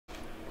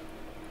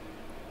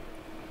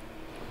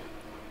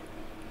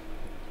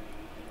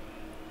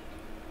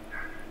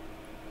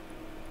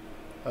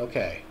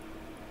Okay.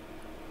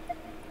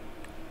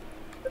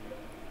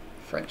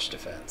 French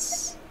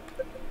defense.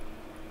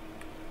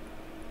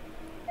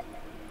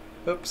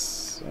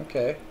 Oops.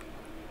 Okay.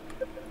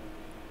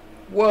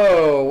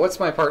 Whoa! What's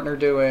my partner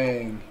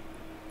doing?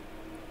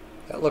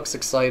 That looks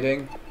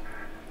exciting.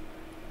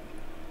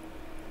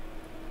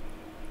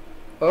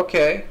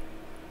 Okay.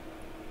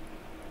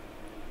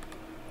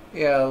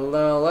 Yeah,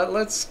 no,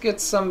 let's get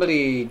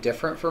somebody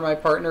different for my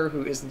partner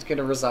who isn't going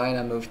to resign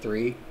on move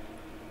 3.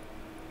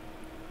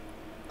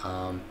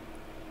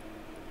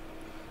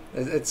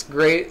 It's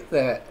great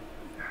that...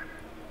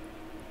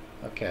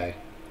 Okay.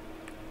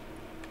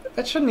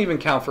 That shouldn't even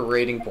count for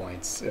rating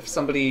points. If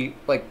somebody,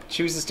 like,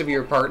 chooses to be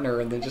your partner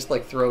and then just,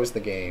 like, throws the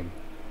game.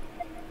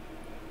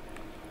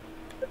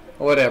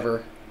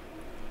 Whatever.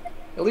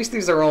 At least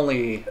these are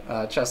only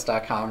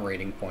chess.com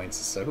rating points,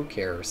 so who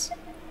cares?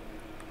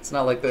 It's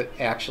not like that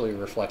actually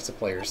reflects a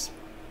player's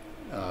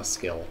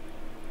skill.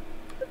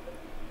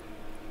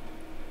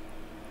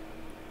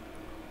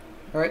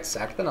 Alright,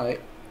 sack the knight.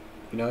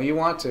 You know you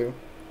want to.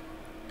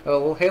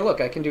 Oh, well, hey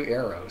look, I can do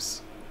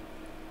arrows.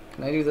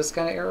 Can I do this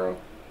kind of arrow?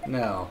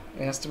 No,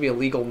 it has to be a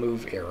legal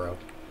move arrow.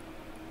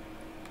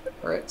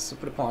 Alright, so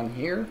put a pawn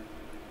here.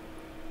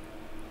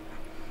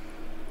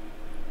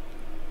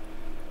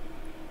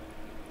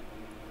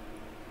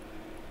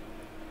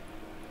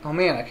 Oh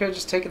man, I could have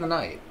just taken the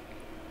knight.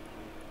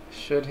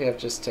 Should have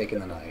just taken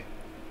the knight.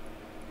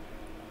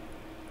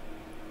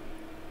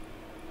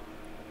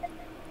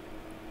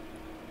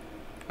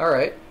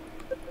 Alright.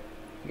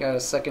 You got a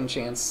second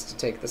chance to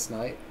take this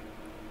knight.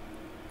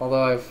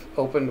 Although I've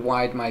opened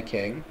wide my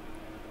king.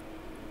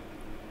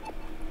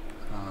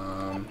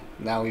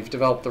 Now we've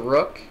developed the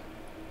rook.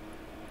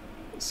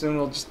 Soon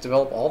we'll just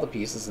develop all the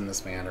pieces in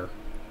this manner.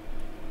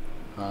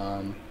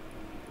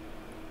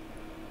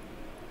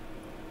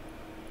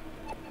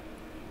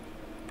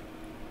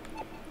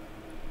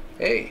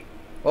 Hey,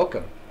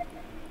 welcome.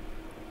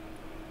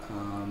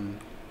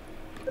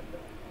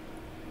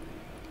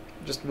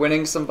 Just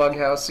winning some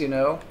bughouse, you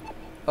know.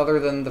 Other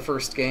than the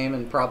first game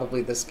and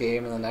probably this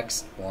game and the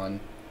next one.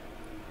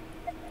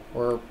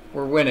 We're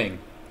winning.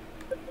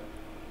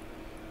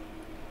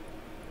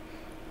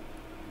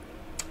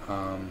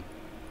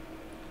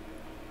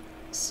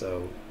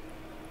 So,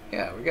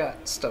 yeah, we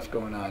got stuff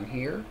going on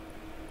here.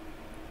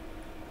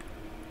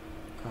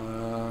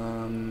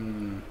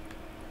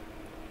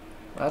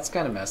 That's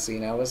kind of messy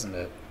now, isn't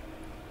it?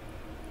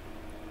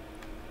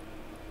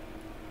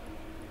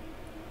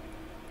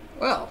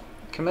 Well,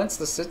 commence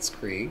the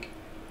Sitzkrieg.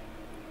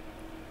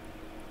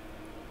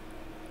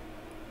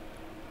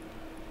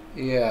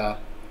 Yeah.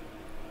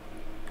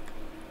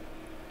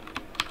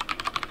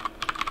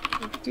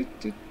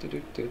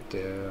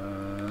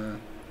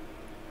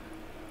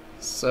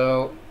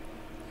 So,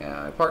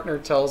 yeah, my partner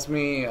tells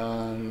me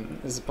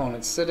his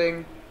opponent's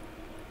sitting.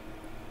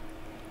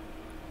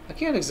 I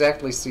can't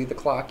exactly see the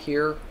clock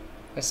here.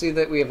 I see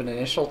that we have an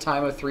initial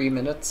time of 3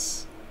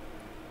 minutes.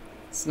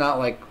 It's not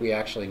like we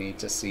actually need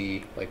to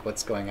see like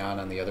what's going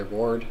on the other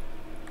board.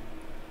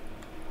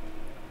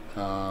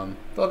 Though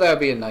that would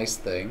be a nice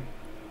thing.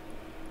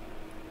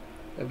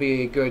 That'd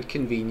be a good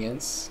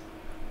convenience.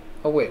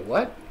 Oh wait,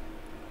 what?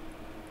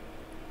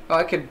 Oh,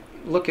 I could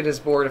look at his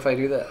board if I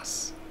do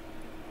this.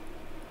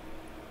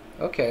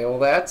 Okay, well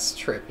that's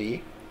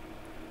trippy.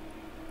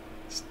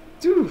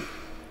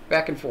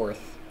 Back and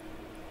forth.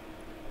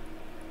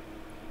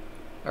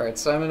 Alright,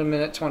 so I'm in a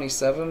minute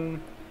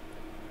 27.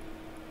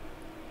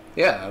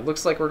 Yeah, it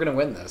looks like we're gonna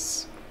win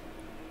this.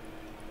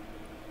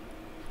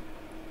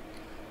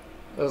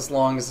 As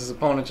long as his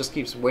opponent just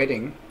keeps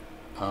waiting,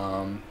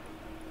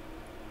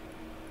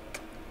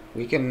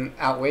 we can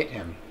outweight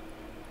him.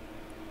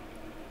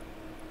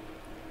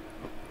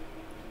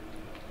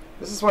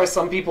 This is why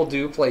some people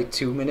do play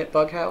 2-minute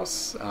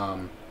bughouse,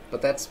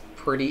 but that's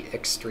pretty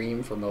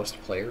extreme for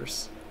most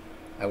players.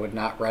 I would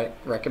not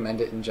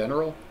recommend it in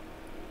general.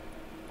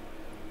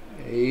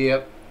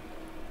 Yep.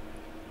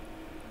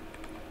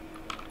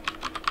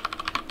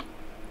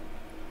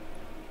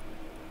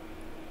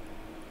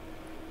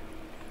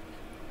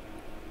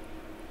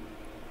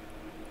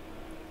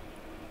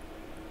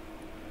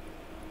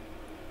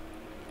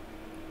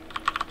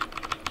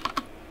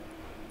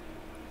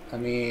 I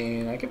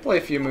mean, I could play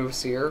a few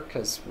moves here,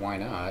 because why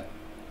not?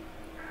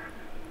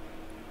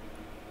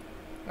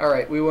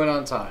 Alright, we went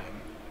on time.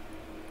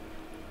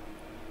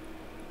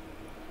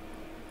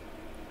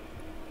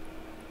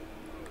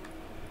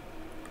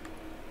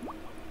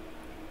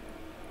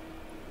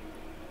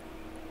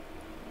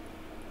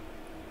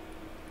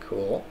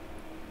 Cool.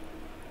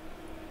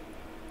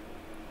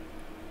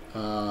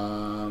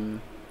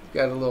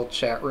 Got a little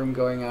chat room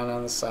going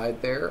on the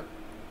side there.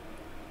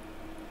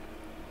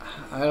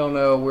 I don't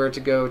know where to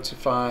go to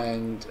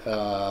find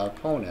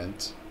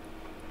opponent.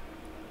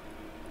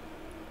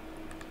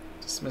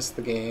 Dismiss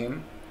the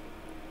game.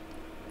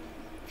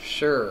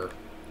 Sure.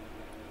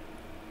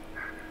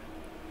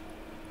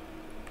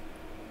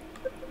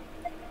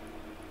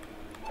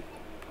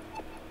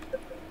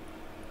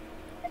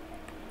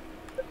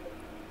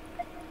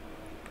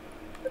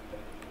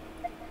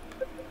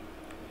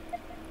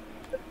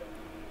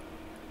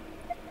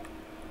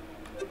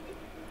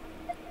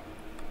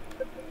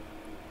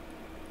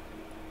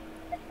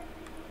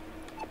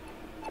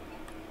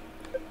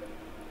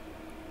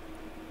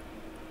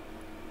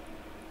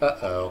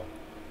 Uh-oh.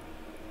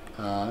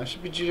 I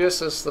should be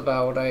judicious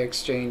about what I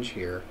exchange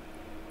here.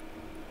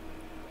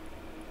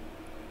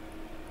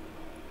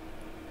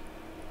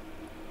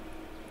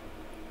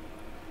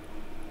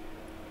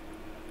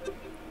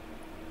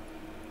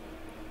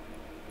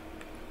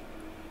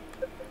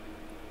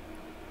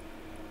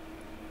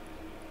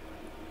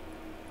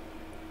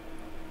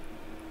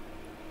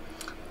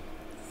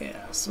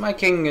 Yeah, so my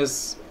king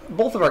is...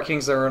 Both of our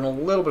kings are in a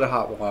little bit of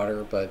hot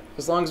water, but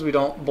as long as we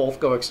don't both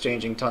go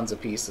exchanging tons of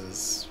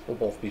pieces, we'll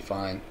both be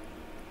fine.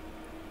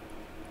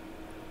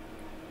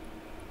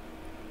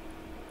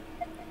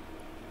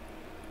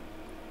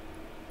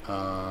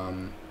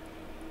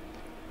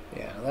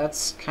 Yeah,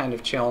 that's kind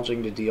of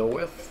challenging to deal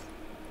with.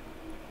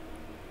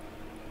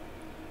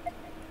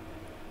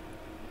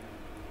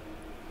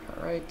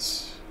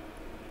 Alright.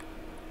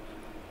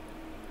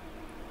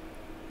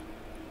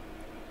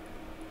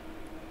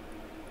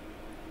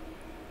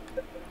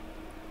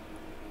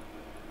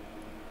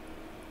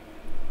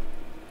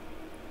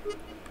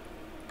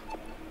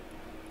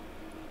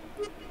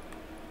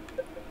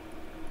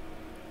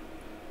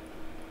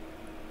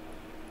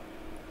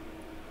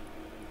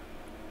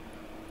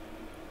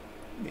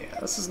 Yeah,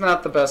 this is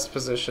not the best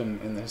position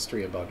in the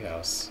history of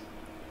Bughouse.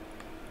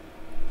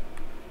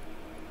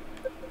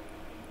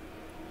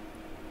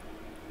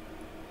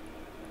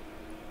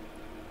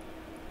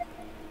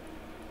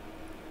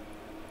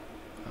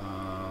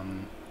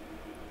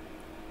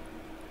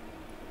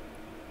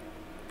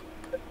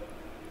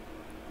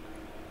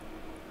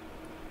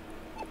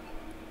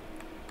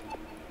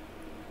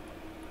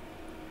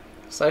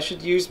 So I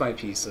should use my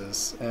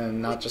pieces and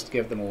not just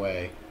give them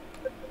away.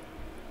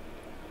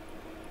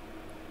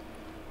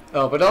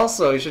 Oh, but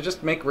also you should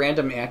just make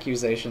random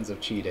accusations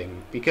of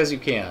cheating, because you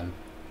can.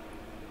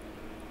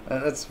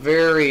 That's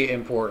very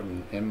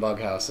important in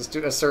Bughouse, is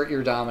to assert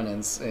your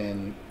dominance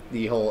in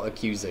the whole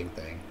accusing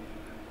thing.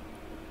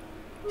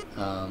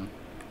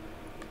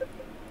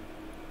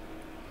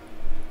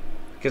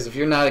 Because if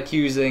you're not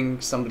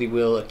accusing, somebody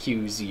will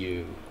accuse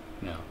you.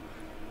 No.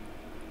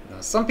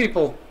 Some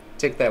people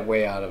take that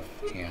way out of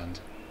hand.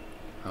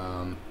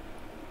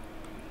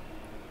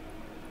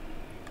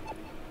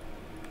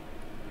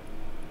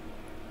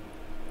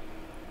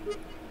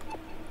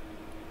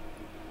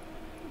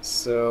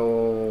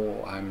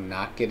 So I'm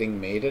not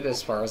getting mated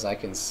as far as I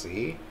can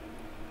see.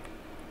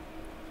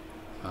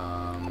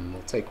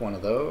 We'll take one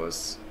of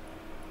those.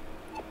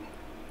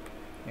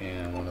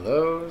 And one of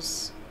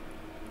those.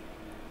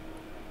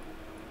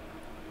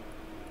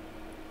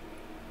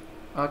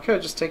 I could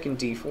have just taken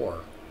D4.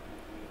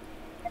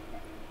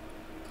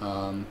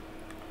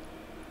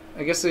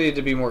 I guess I need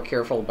to be more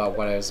careful about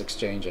what I was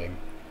exchanging,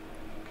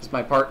 because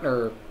my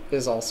partner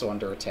is also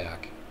under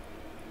attack.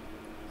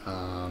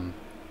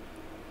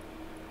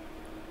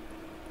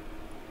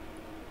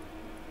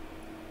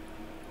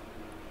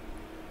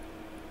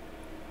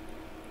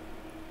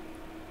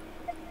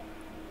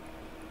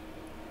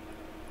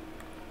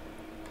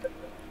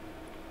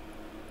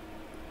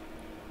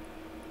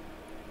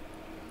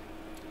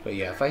 But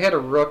yeah, if I had a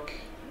rook...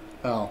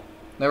 Oh,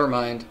 never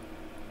mind.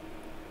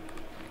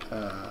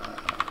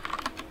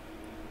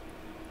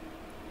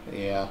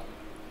 Yeah.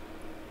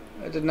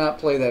 I did not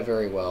play that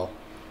very well.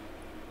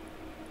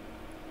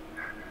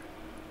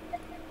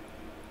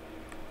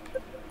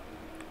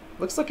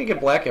 Looks like I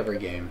get black every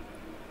game.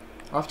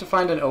 I'll have to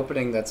find an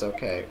opening that's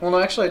okay. Well, no,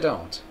 actually I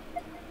don't.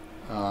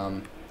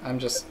 I'm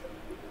just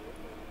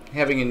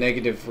having a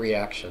negative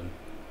reaction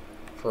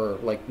for,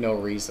 like, no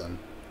reason.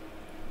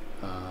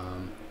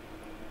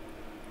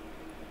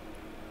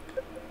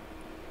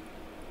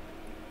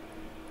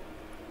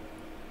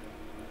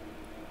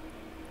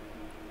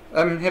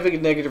 I'm having a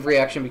negative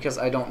reaction because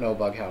I don't know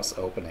Bughouse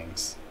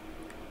openings.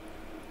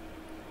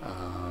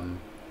 And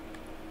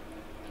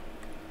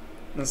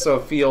so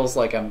it feels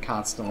like I'm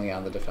constantly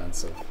on the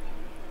defensive.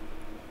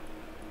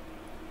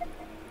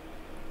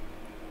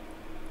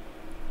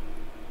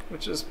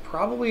 Which is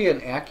probably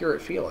an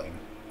accurate feeling.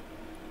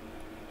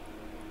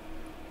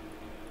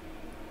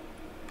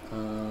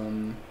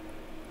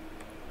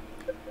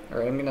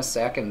 Alright, I'm gonna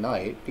sack a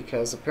knight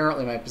because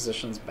apparently my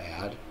position's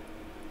bad.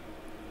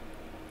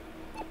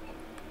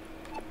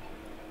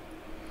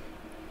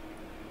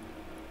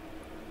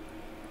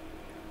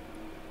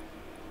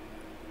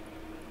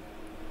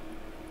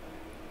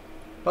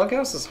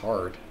 Bughouse is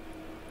hard.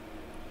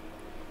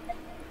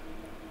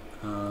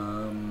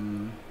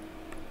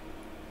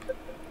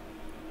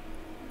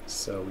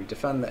 So we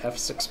defend the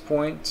f6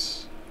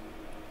 point,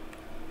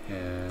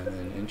 and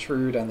then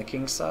intrude on the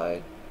king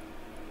side.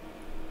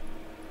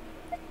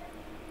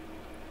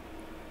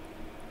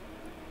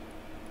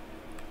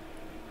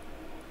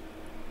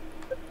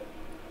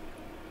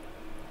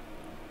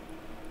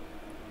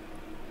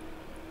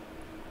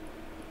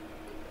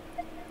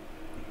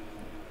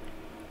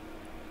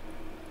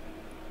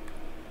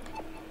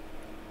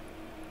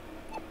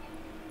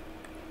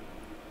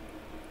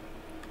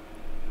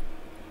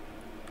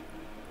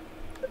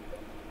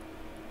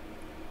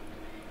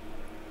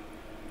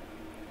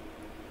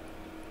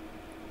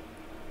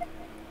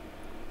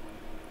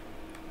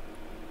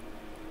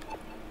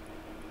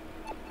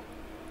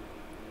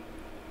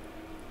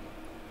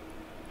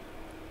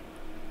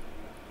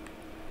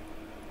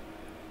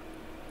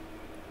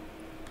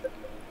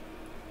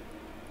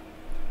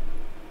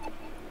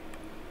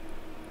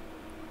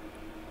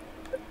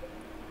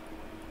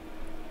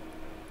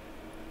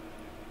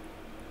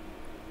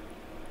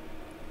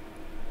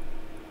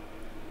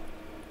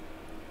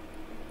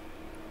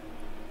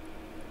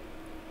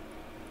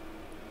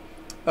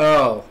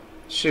 Oh,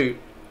 shoot.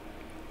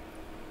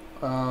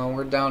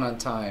 We're down on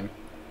time.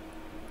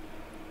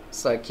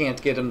 So I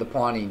can't get him the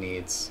pawn he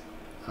needs.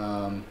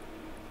 I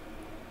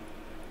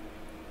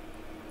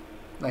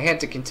had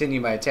to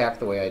continue my attack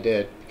the way I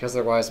did, because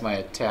otherwise my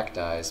attack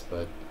dies,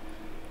 but...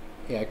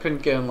 Yeah, I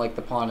couldn't get him like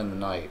the pawn and the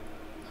knight.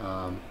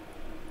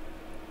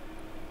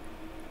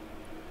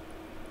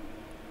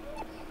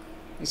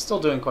 He's still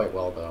doing quite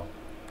well, though.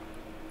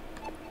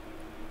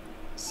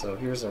 So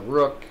here's a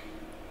rook.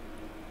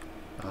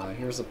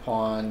 Here's a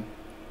pawn.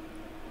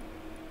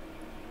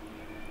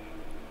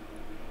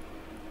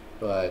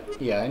 But,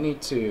 yeah, I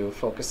need to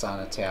focus on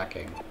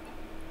attacking.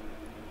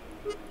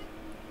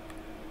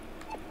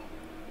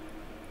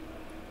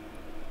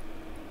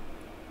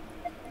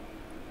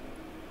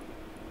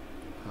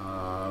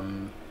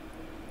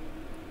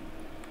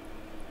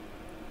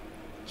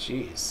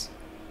 Jeez.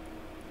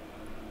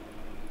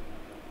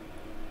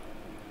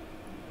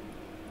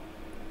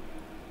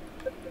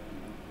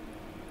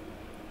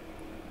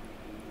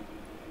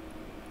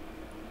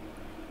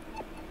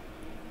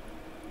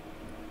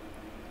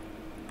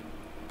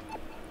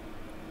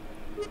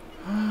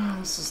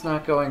 This is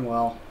not going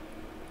well.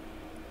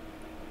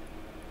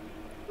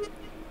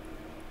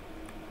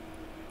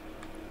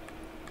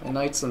 The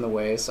knight's in the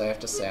way, so I have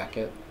to sack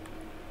it.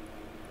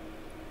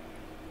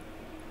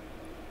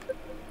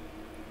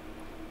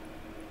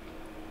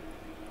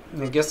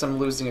 I guess I'm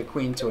losing a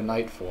queen to a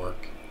knight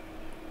fork.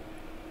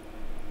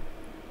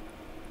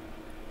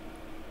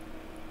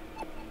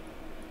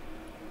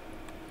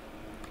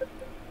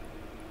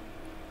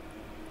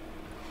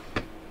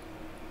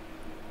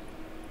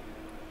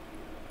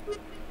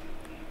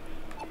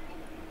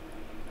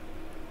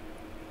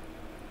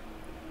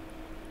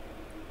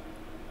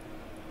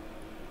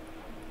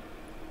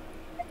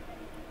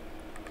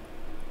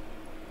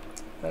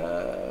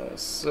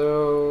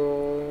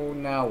 So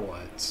now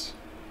what?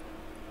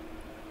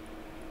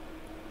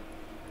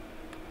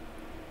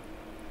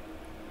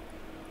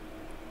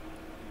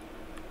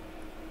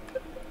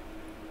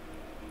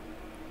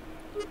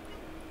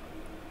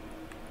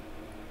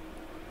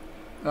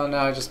 Oh,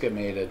 now I just get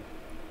mated.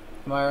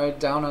 Am I right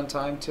down on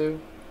time too?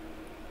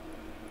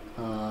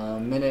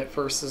 Minute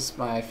versus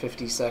my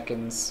 50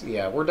 seconds.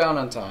 Yeah, we're down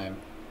on time.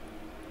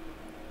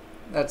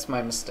 That's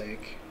my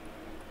mistake.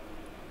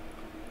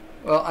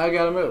 Well, I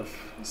gotta move,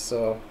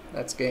 so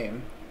that's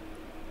game.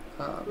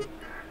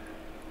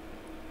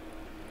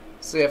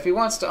 So yeah, if he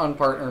wants to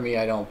unpartner me,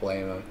 I don't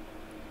blame him.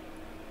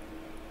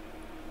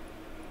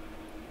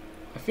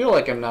 I feel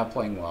like I'm not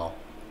playing well.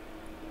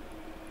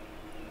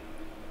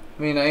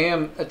 I mean, I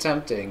am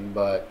attempting,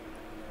 but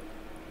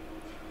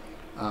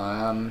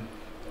I'm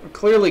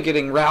clearly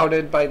getting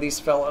routed by these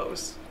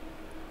fellows,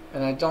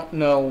 and I don't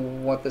know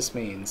what this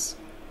means.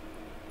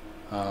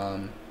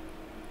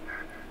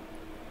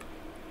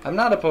 I'm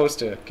not opposed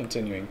to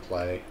continuing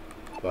play,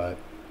 but...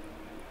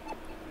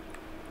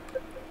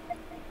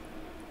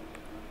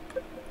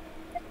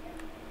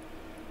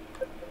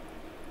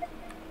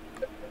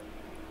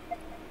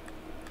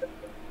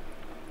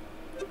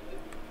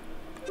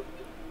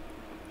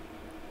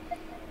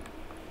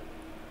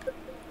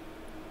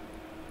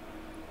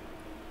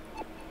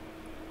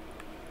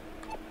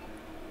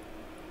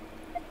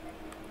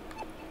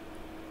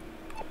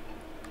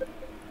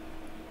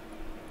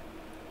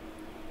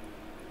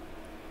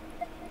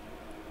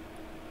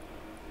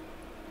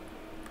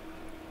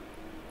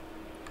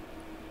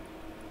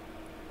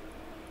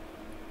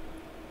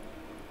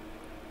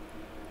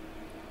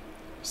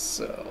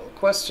 So, the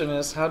question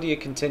is, how do you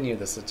continue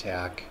this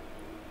attack?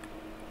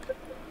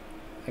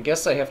 I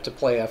guess I have to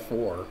play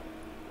f4.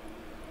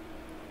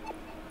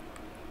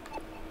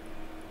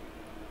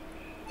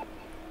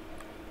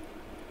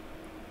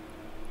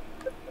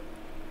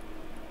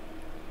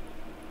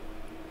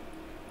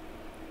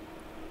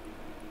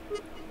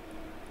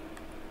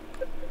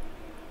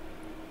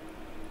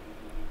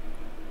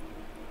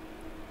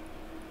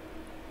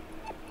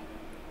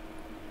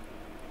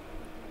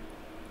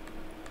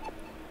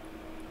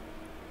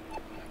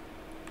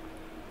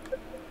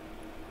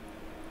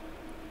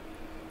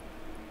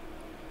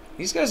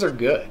 These guys are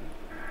good.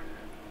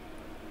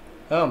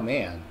 Oh,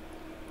 man.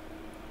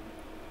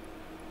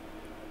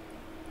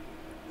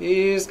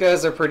 These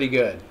guys are pretty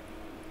good.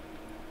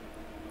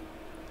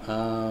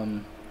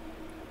 Oh,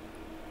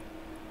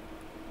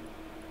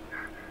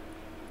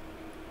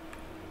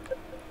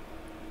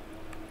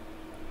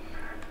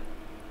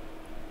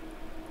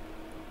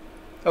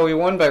 we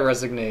won by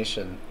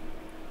resignation.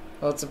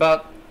 Well, it's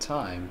about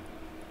time.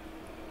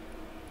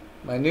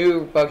 My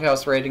new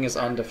bughouse rating is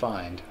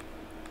undefined.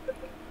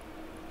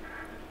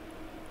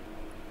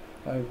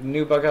 My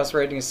new bughouse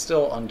rating is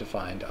still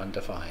undefined.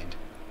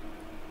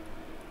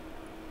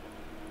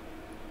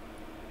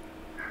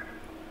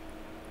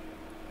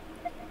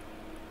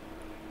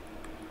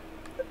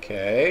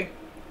 Okay.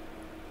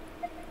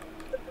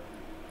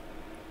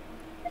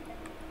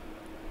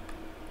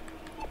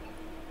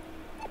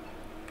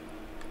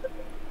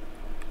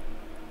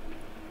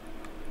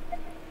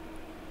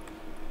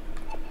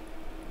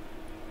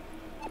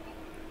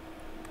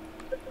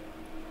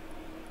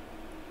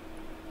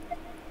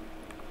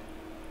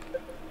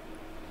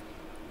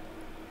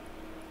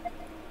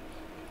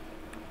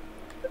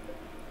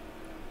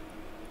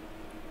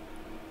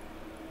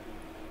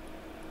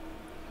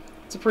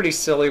 It's a pretty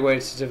silly way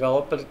to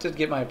develop, but it did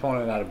get my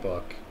opponent out of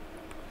book.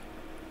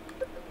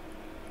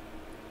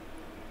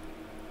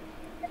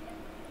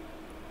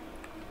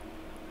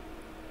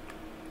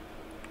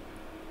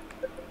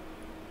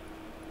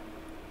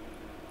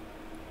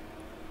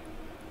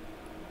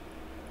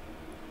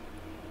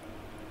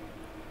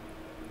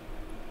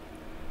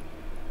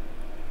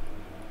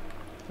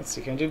 Let's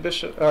see, can I do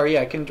bishop? Oh yeah,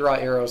 I can draw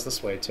arrows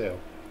this way too.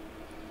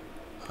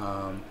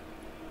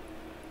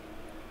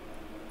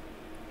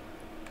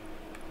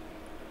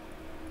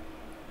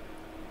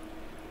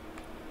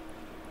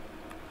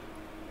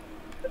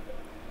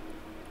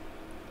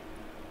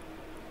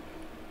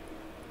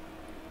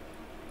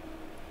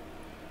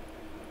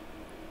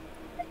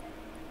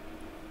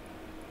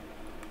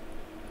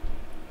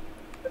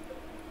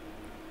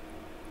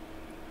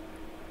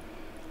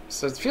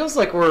 So it feels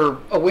like we're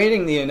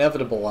awaiting the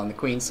inevitable on the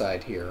queen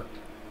side here.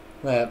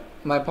 That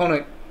my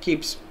opponent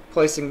keeps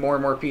placing more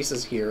and more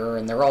pieces here,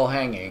 and they're all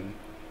hanging.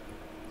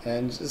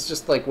 And it's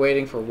just like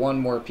waiting for one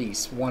more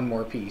piece,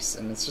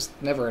 and it's just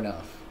never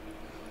enough.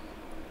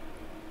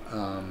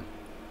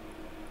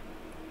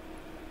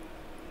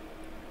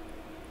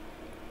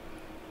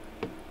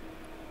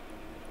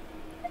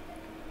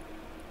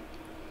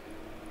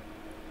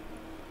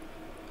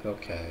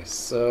 Okay,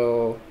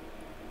 so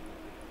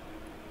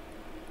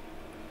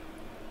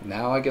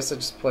now I guess I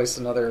just place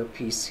another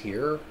piece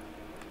here.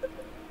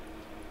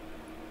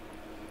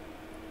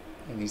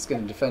 And he's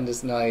going to defend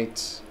his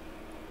knight.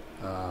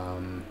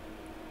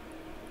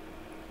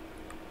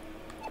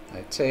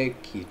 I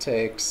take, he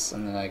takes,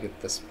 and then I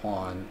get this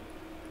pawn.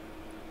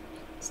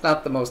 It's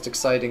not the most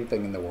exciting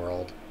thing in the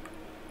world.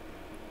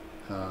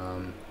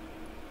 In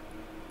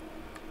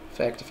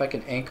fact, if I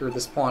can anchor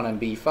this pawn on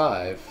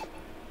b5,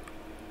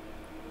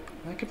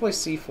 I could play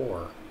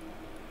c4.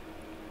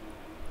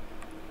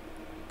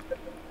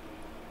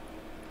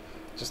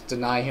 Just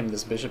deny him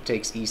this bishop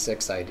takes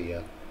e6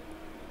 idea.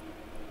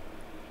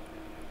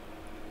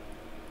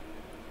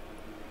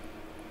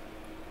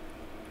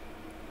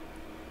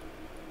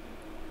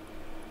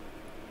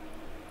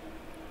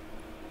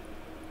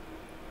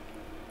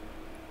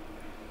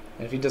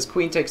 And if he does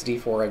queen takes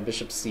d4, I have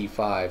bishop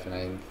c5, and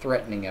I'm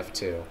threatening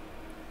f2.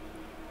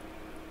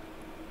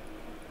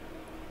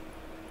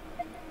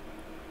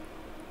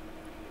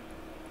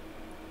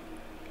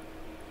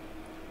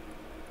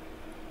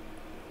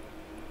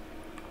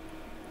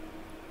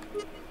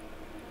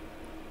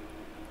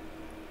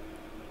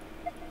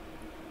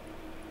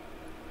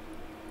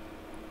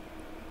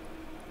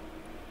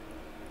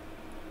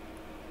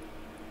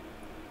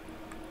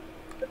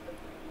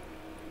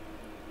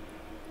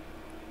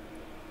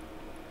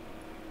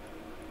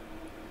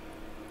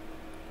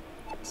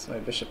 So my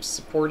bishops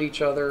support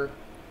each other.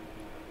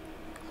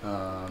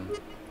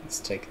 Let's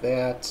take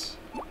that.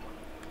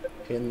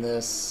 Pin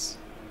this.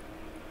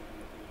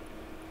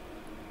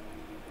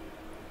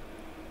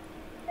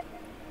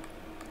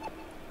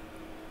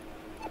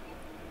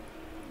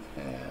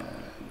 And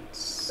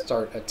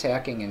start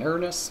attacking in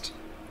earnest.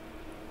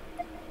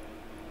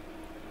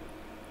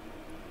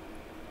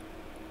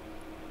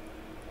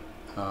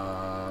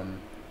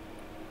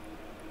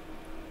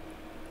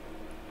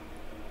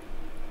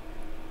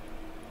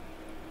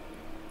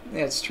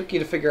 Yeah, it's tricky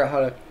to figure out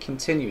how to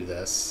continue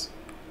this.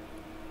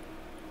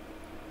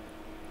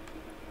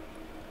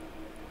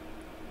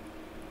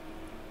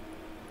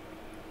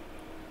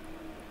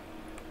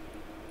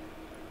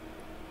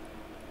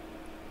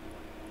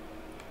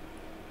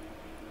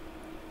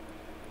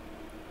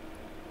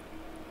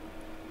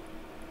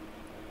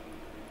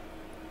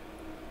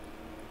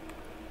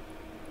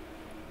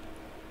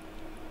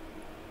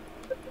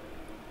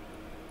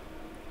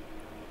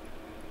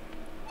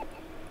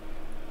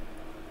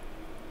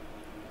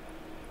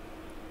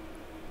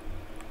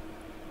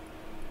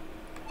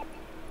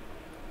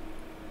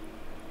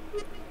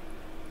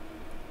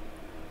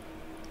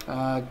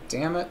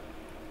 Damn it.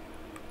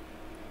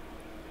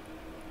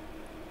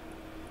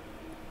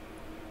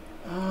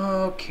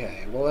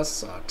 Okay, well that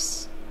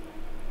sucks.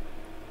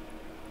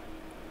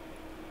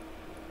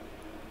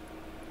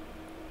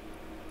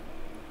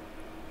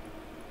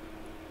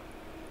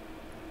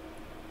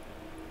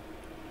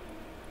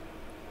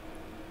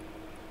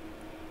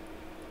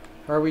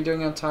 How are we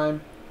doing on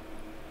time?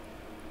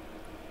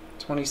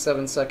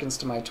 27 seconds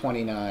to my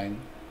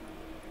 29.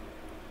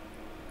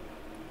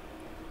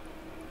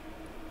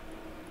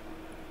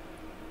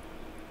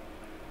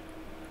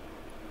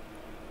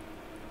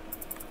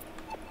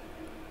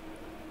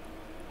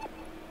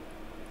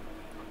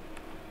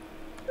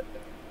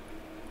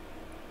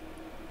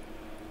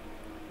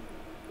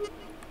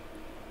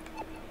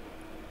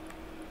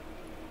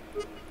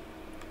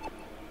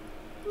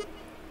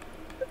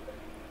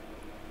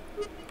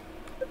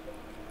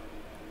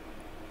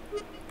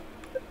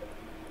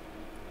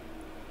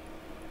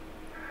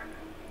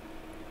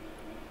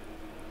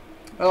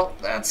 Well,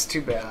 that's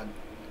too bad.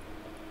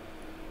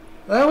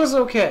 That was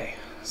okay.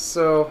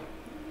 So,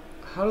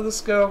 how did this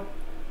go?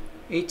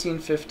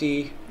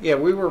 1850. Yeah,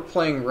 we were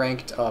playing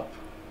ranked up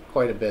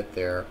quite a bit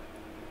there.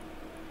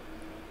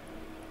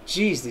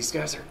 Jeez, these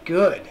guys are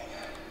good.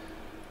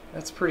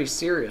 That's pretty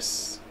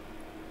serious.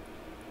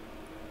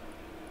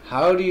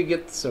 How do you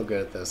get so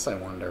good at this, I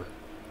wonder?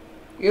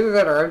 Either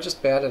that or I'm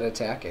just bad at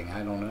attacking.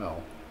 I don't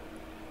know.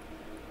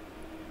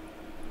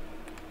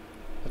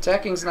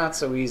 Attacking's not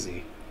so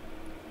easy.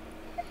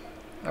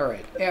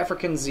 Alright,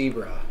 African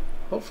zebra.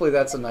 Hopefully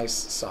that's a nice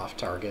soft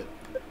target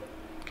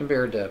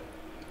compared to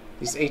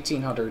these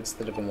 1800s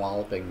that have been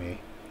walloping me.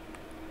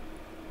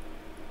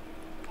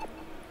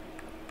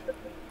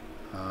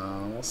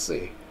 We'll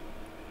see.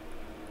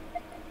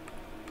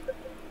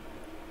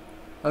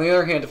 On the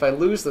other hand, if I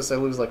lose this, I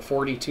lose like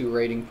 42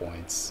 rating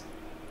points.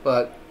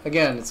 But,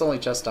 again, it's only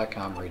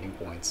chess.com rating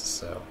points,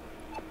 so...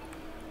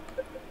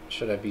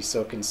 Should I be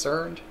so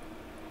concerned?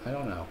 I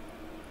don't know.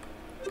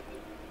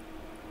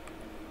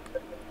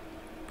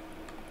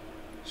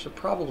 Should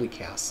probably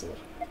castle.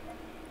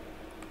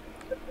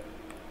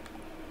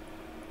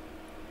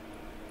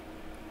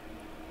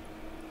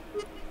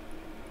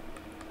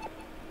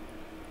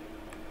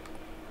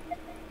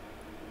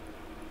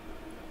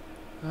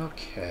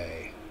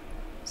 Okay.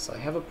 So I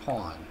have a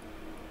pawn.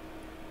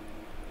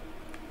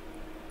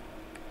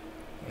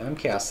 Yeah, I'm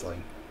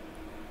castling.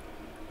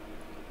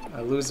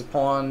 I lose a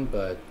pawn,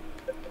 but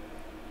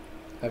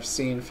I've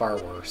seen far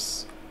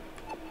worse.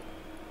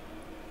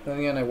 Then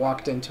again, I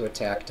walked into a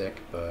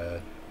tactic,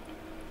 but...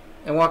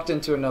 I walked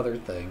into another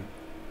thing.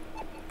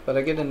 But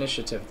I get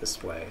initiative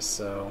this way,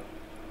 so...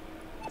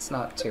 It's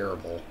not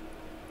terrible.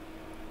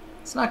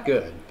 It's not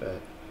good,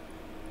 but...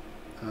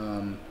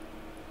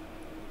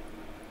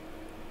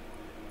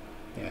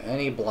 yeah,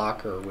 any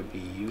blocker would be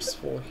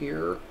useful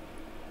here.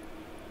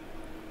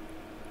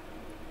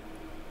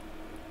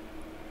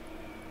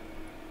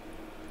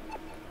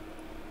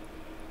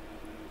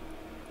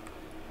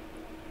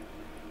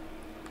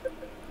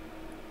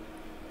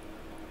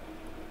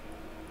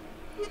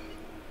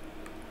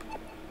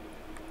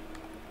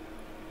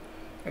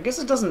 I guess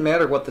it doesn't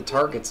matter what the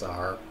targets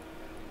are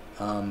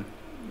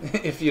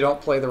if you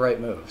don't play the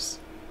right moves.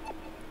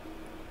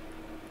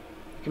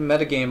 You can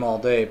metagame all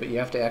day, but you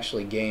have to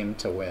actually game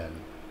to win.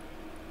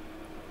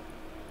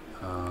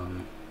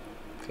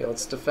 Okay,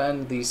 let's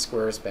defend these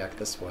squares back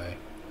this way.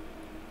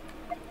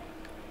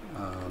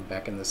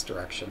 Back in this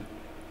direction.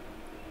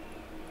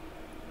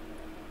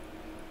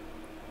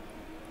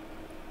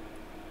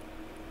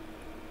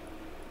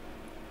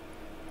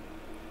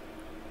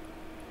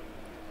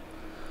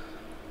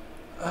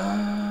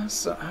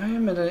 So I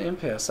am at an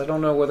impasse. I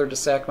don't know whether to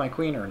sack my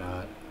queen or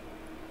not.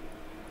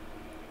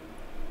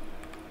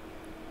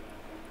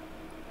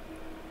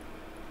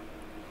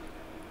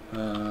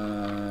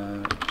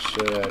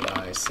 Should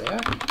I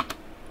sack?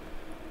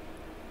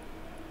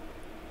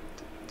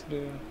 I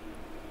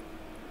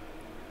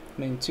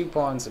mean, 2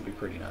 pawns would be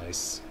pretty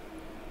nice.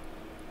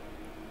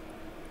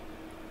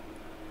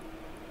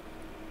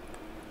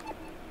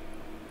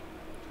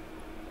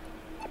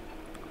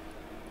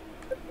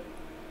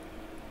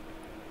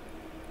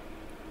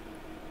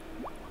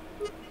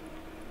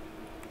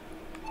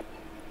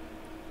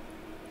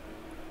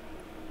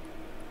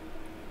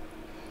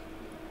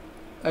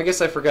 I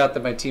guess I forgot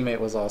that my teammate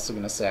was also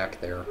going to sack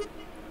there.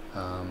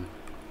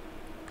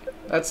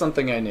 That's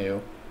something I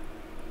knew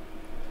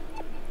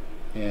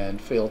and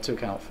failed to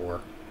account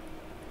for.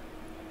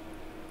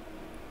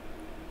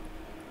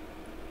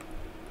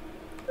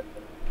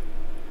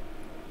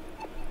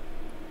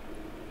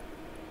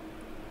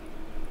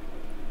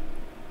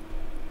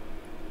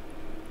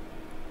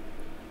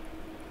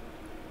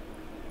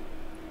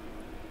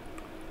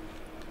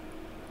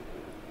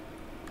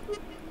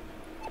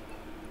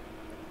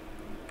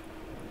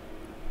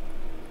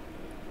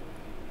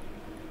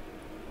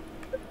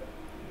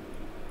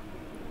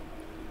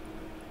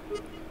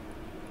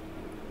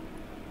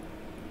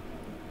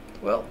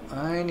 Well,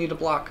 I need a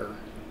blocker.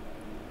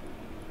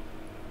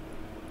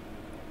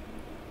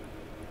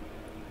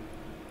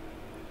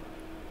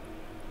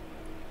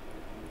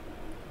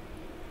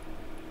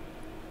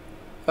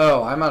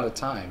 Oh, I'm out of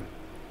time.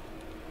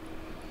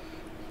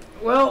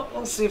 Well,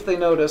 we'll see if they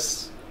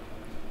notice.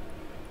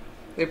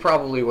 They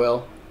probably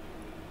will.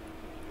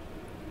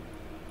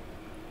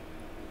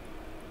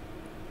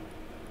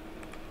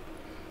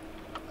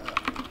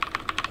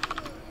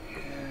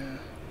 Yeah.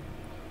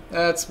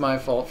 That's my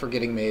fault for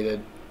getting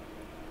mated.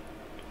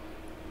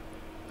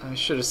 I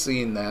should have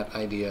seen that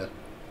idea.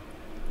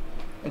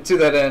 And to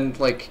that end,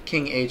 like,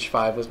 King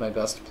H5 was my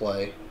best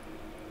play.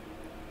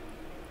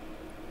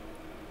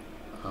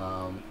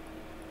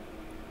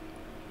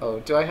 Oh,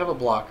 do I have a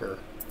blocker?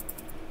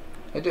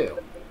 I do.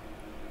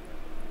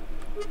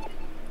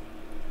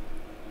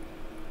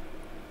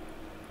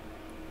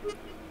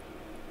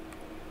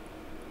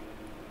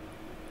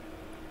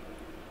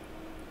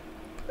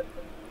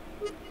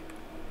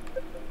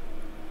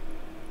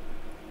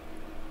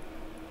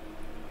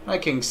 My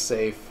king's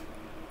safe.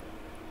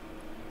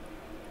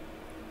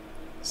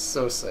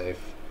 So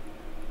safe.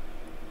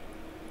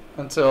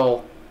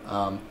 Until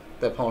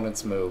the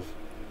opponent's move.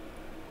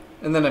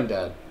 And then I'm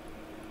dead.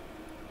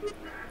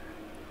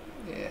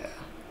 Yeah.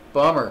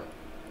 Bummer.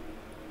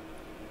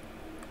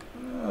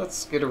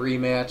 Let's get a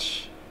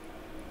rematch.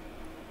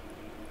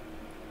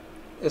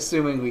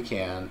 assuming we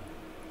can.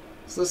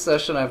 So this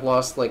session I've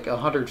lost like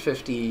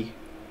 150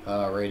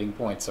 rating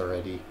points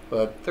already,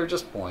 but they're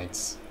just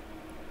points.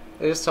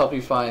 They just help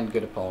you find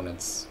good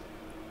opponents.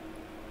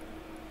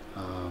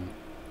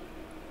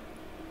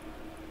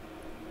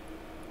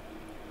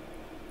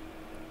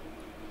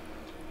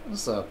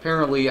 So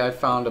apparently I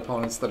found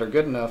opponents that are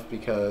good enough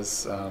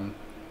because I'm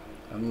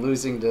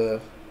losing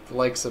to the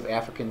likes of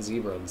African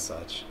Zebra and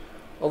such.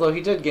 Although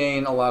he did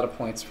gain a lot of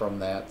points from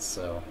that,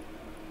 so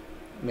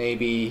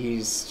maybe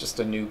he's just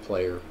a new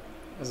player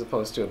as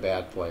opposed to a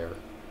bad player.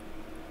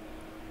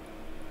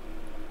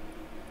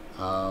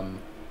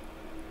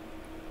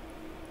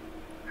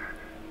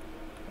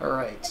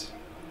 Alright.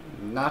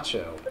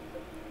 Nacho.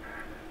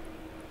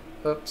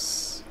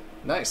 Oops.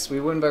 Nice, we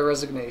win by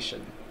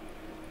resignation.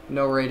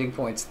 No rating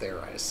points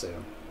there, I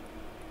assume.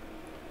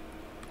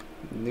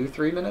 New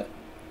 3-minute?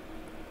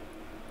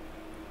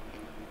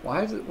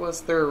 Why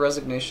was there a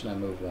resignation on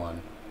move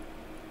 1?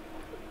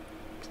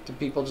 Do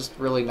people just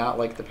really not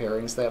like the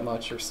pairings that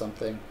much or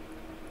something?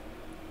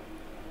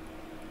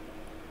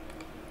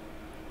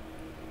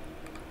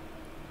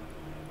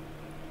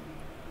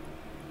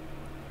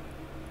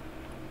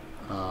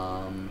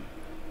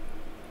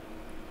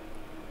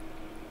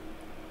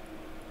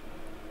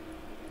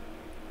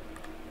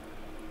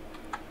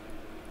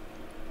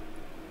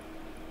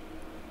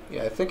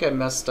 Yeah, I think I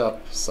messed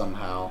up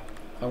somehow.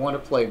 I want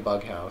to play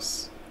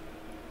bughouse.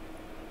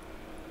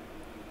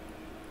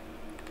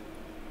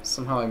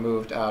 Somehow I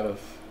moved out of...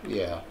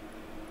 yeah.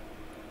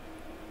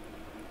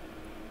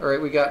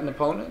 Alright, we got an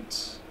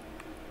opponent.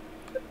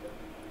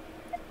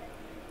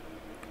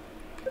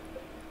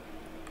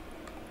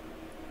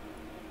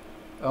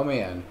 Oh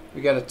man,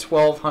 we got a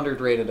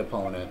 1200 rated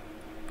opponent.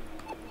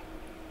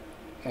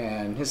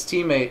 And his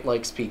teammate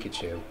likes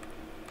Pikachu.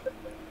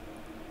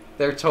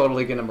 They're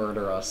totally gonna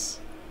murder us.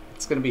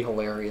 It's gonna be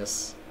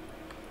hilarious.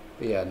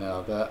 But yeah,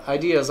 no, the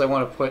idea is I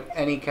want to put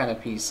any kind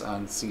of piece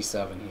on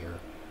C7 here.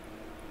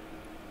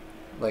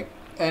 Like,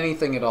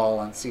 anything at all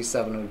on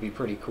C7 would be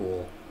pretty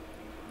cool.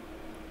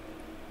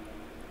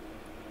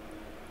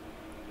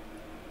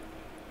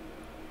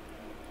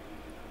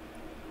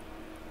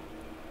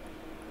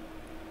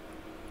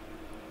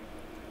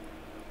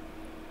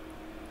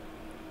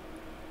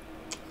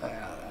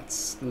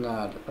 That's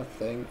not a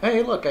thing.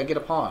 Hey, look, I get a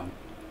pawn.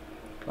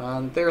 Come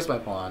on, there's my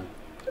pawn.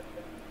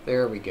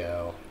 There we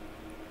go.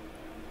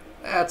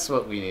 That's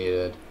what we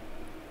needed.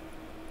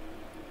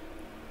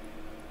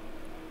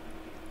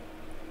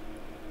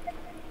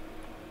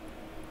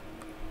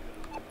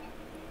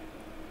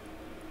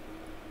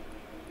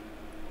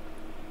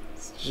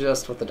 It's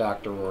just what the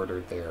doctor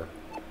ordered there.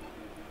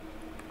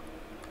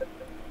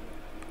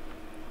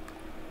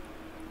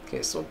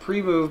 Okay, so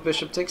pre-move,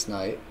 bishop takes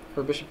knight,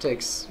 or bishop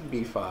takes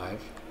b5.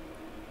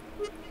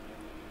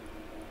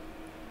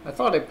 I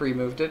thought I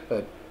pre-moved it,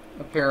 but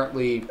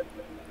apparently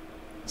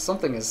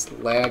something is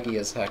laggy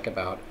as heck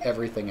about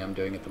everything I'm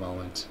doing at the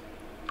moment.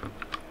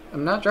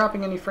 I'm not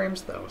dropping any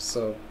frames though,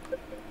 so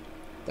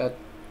that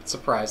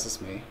surprises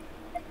me.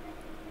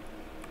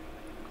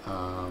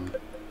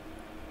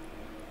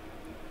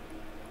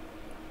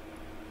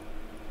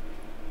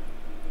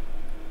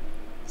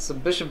 So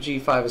bishop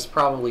g5 is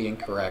probably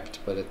incorrect,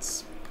 but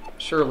it's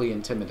surely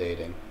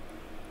intimidating.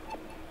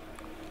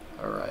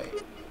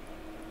 Alright.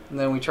 And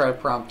then we try to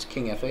prompt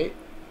king f8.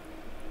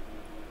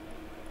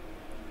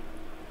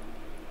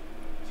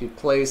 If he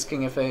plays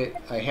king f8,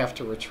 I have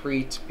to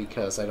retreat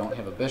because I don't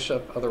have a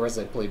bishop. Otherwise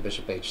I'd play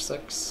bishop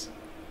h6.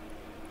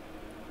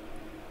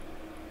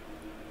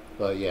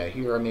 But yeah,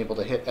 here I'm able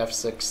to hit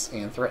f6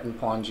 and threaten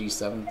pawn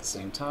g7 at the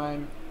same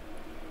time.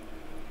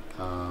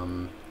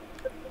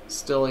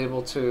 Still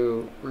able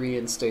to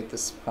reinstate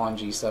this pawn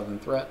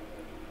g7 threat.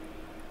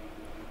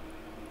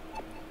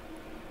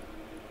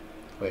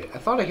 Wait, I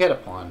thought I had a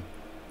pawn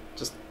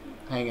just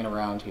hanging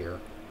around here.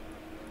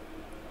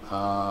 If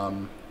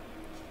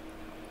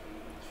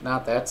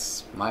not,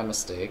 that's my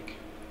mistake.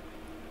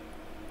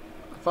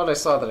 I thought I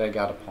saw that I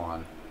got a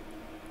pawn.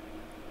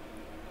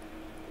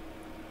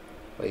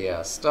 But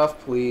yeah, stuff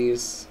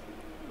please.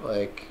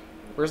 Like,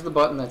 where's the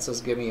button that says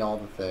give me all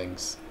the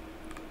things?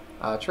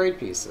 Trade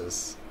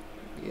pieces.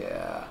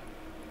 Yeah.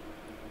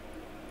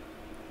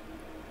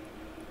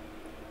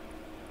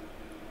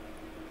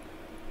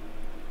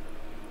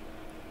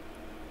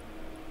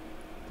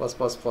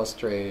 +++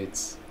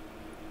 trades.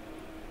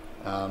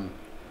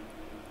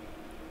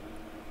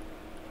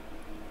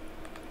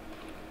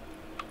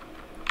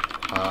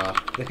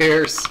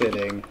 They're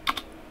sitting.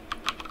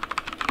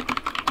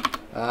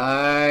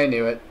 I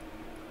knew it.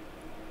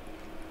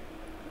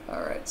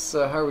 Alright,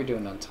 so how are we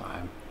doing on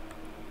time?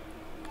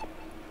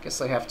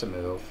 Guess I have to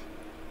move.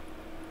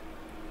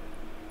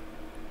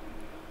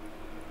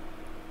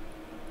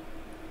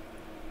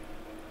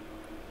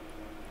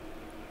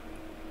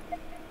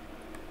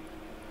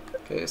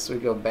 Okay, so we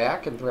go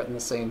back and threaten the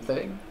same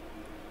thing.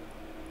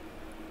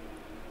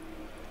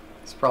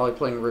 He's probably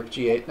playing rook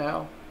g8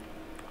 now.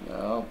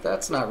 No,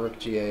 that's not rook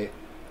g8.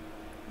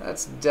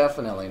 That's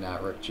definitely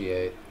not rook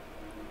g8.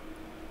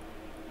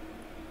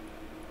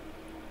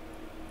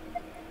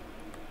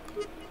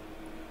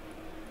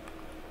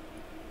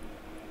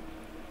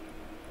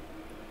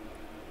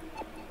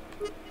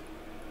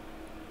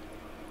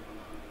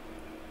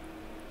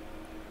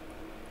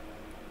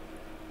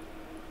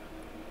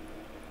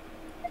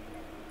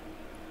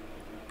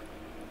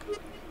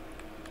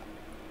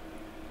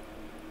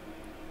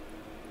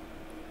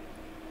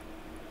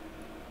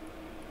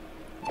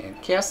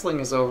 Castling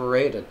is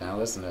overrated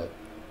now, isn't it?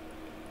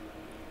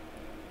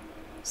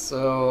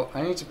 So,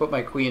 I need to put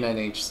my queen on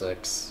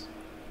h6.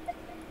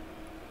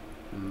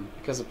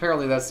 Because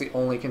apparently that's the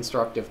only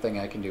constructive thing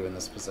I can do in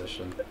this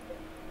position.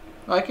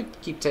 Well, I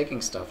could keep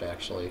taking stuff,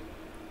 actually.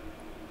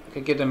 I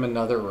could get him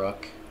another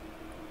rook.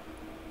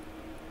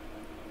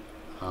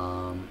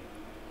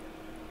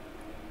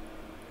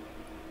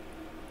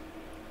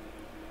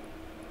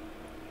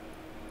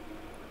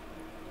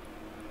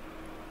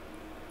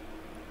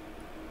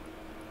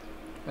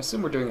 I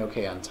assume we're doing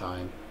okay on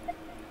time.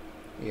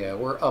 Yeah,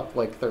 we're up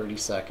like 30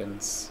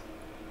 seconds.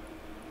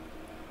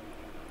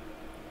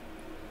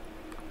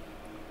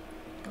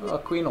 Oh,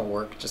 queen will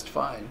work just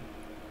fine.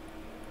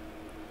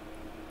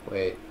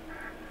 Wait.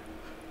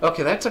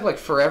 Okay, that took like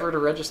forever to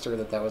register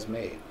that that was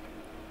made.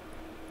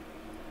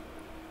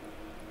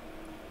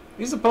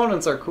 These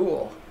opponents are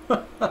cool.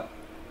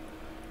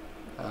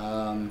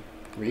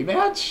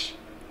 Rematch?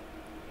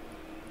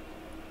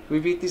 We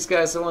beat these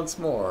guys once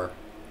more.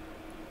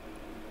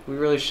 We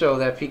really show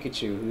that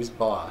Pikachu who's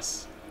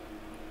boss.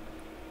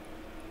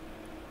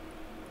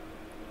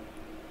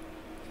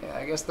 Yeah,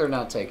 I guess they're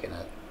not taking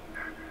it.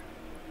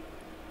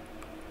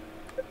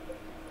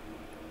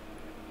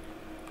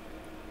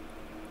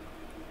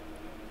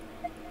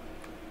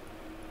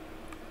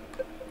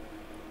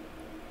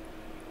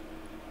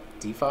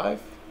 D5?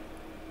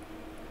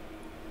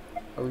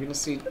 Are we gonna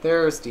see?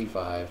 There's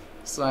D5.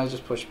 So I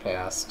just push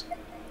past.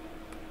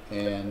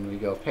 And we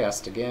go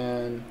past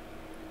again.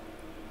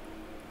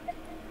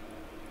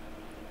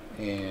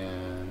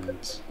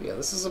 And yeah,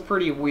 this is a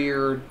pretty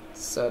weird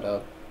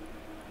setup.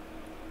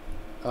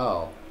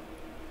 Oh.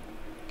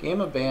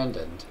 Game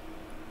abandoned.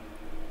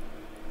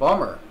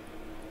 Bummer.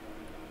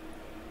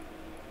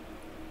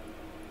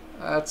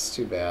 That's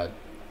too bad.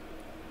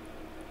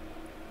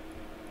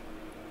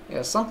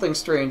 Yeah, something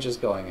strange is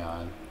going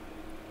on.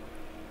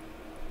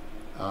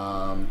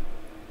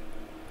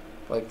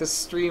 Like, this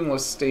stream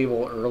was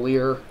stable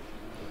earlier,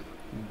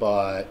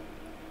 but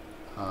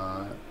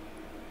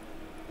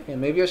yeah,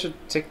 maybe I should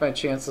take my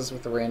chances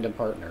with a random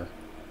partner.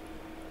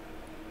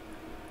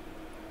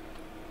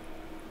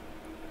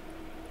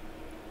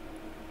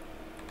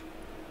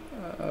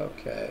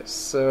 Okay,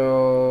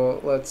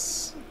 so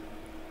let's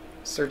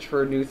search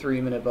for a new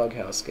 3-minute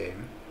bughouse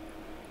game.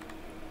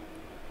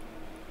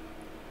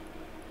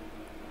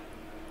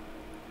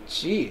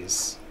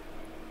 Jeez.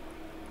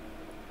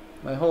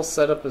 My whole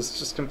setup is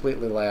just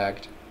completely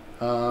lagged.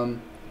 So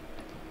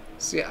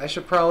yeah, I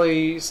should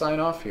probably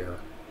sign off here.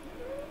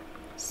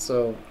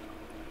 So,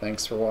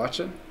 thanks for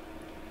watching.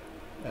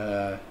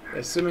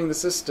 Assuming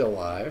this is still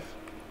live,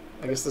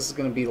 I guess this is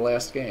going to be the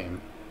last game.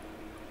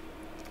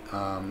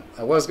 I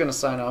was going to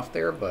sign off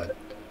there, but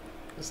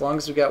as long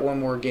as we got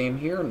one more game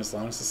here, and as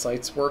long as the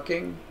site's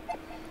working,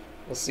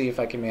 we'll see if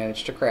I can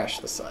manage to crash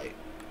the site.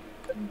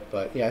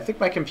 But yeah, I think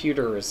my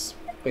computer is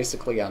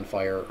basically on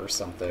fire or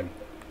something.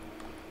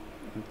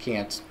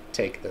 Can't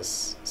take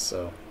this,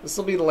 so this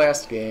will be the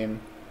last game.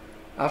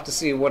 I'll have to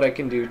see what I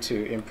can do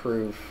to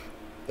improve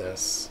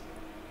this.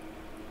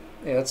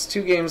 Yeah, it's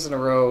 2 games in a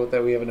row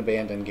that we have an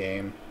abandoned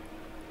game.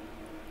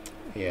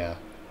 Yeah,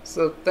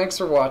 so thanks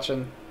for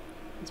watching.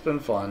 It's been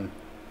fun.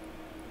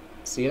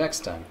 See you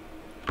next time.